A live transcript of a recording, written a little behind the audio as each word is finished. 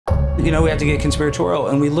You know, we have to get conspiratorial,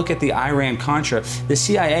 and we look at the Iran-Contra. The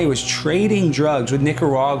CIA was trading drugs with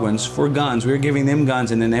Nicaraguans for guns. We were giving them guns,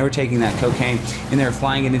 and then they were taking that cocaine, and they were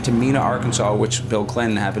flying it into Mena, Arkansas, which Bill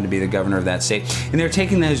Clinton happened to be the governor of that state. And they were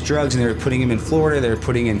taking those drugs, and they were putting them in Florida, they were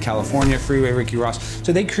putting in California, Freeway Ricky Ross.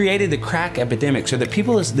 So they created the crack epidemic. So the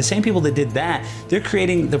people, the same people that did that, they're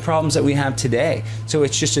creating the problems that we have today. So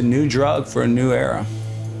it's just a new drug for a new era.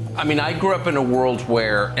 I mean, I grew up in a world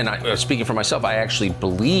where, and speaking for myself, I actually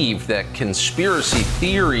believed that conspiracy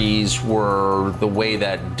theories were the way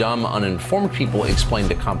that dumb, uninformed people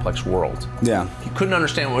explained a complex world. Yeah. If you couldn't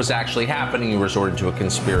understand what was actually happening, you resorted to a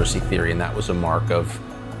conspiracy theory, and that was a mark of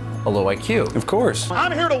a low IQ. Of course.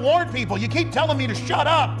 I'm here to warn people. You keep telling me to shut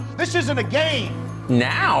up. This isn't a game.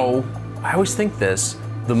 Now, I always think this.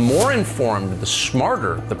 The more informed, the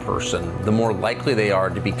smarter the person, the more likely they are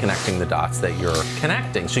to be connecting the dots that you're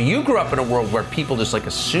connecting. So you grew up in a world where people just like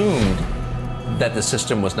assumed that the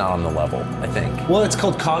system was not on the level, I think. Well, it's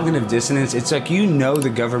called cognitive dissonance. It's like, you know,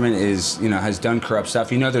 the government is, you know, has done corrupt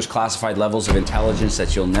stuff. You know, there's classified levels of intelligence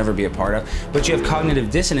that you'll never be a part of, but you have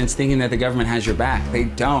cognitive dissonance thinking that the government has your back. They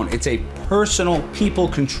don't. It's a personal people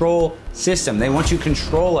control system. They want you to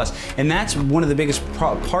control us. And that's one of the biggest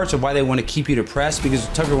parts of why they want to keep you depressed, because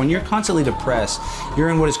Tucker, when you're constantly depressed, you're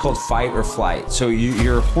in what is called fight or flight. So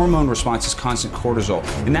your hormone response is constant cortisol.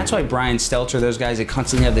 And that's why Brian Stelter, those guys, they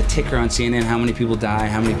constantly have the ticker on CNN, how many people die,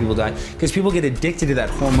 how many people die, because people get addicted to that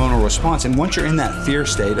hormonal response. And once you're in that fear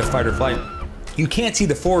state of fight or flight, you can't see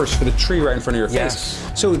the forest for the tree right in front of your face.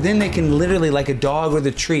 So then they can literally, like a dog with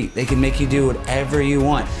a treat, they can make you do whatever you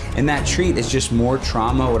want. And that treat is just more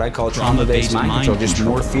trauma, what I call trauma-based mind control, just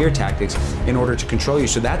more fear tactics in order to control you.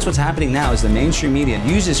 So that's what's happening now, is the mainstream media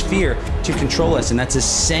uses fear to control us, and that's the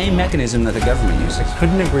same mechanism that the government uses. I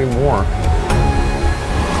couldn't agree more.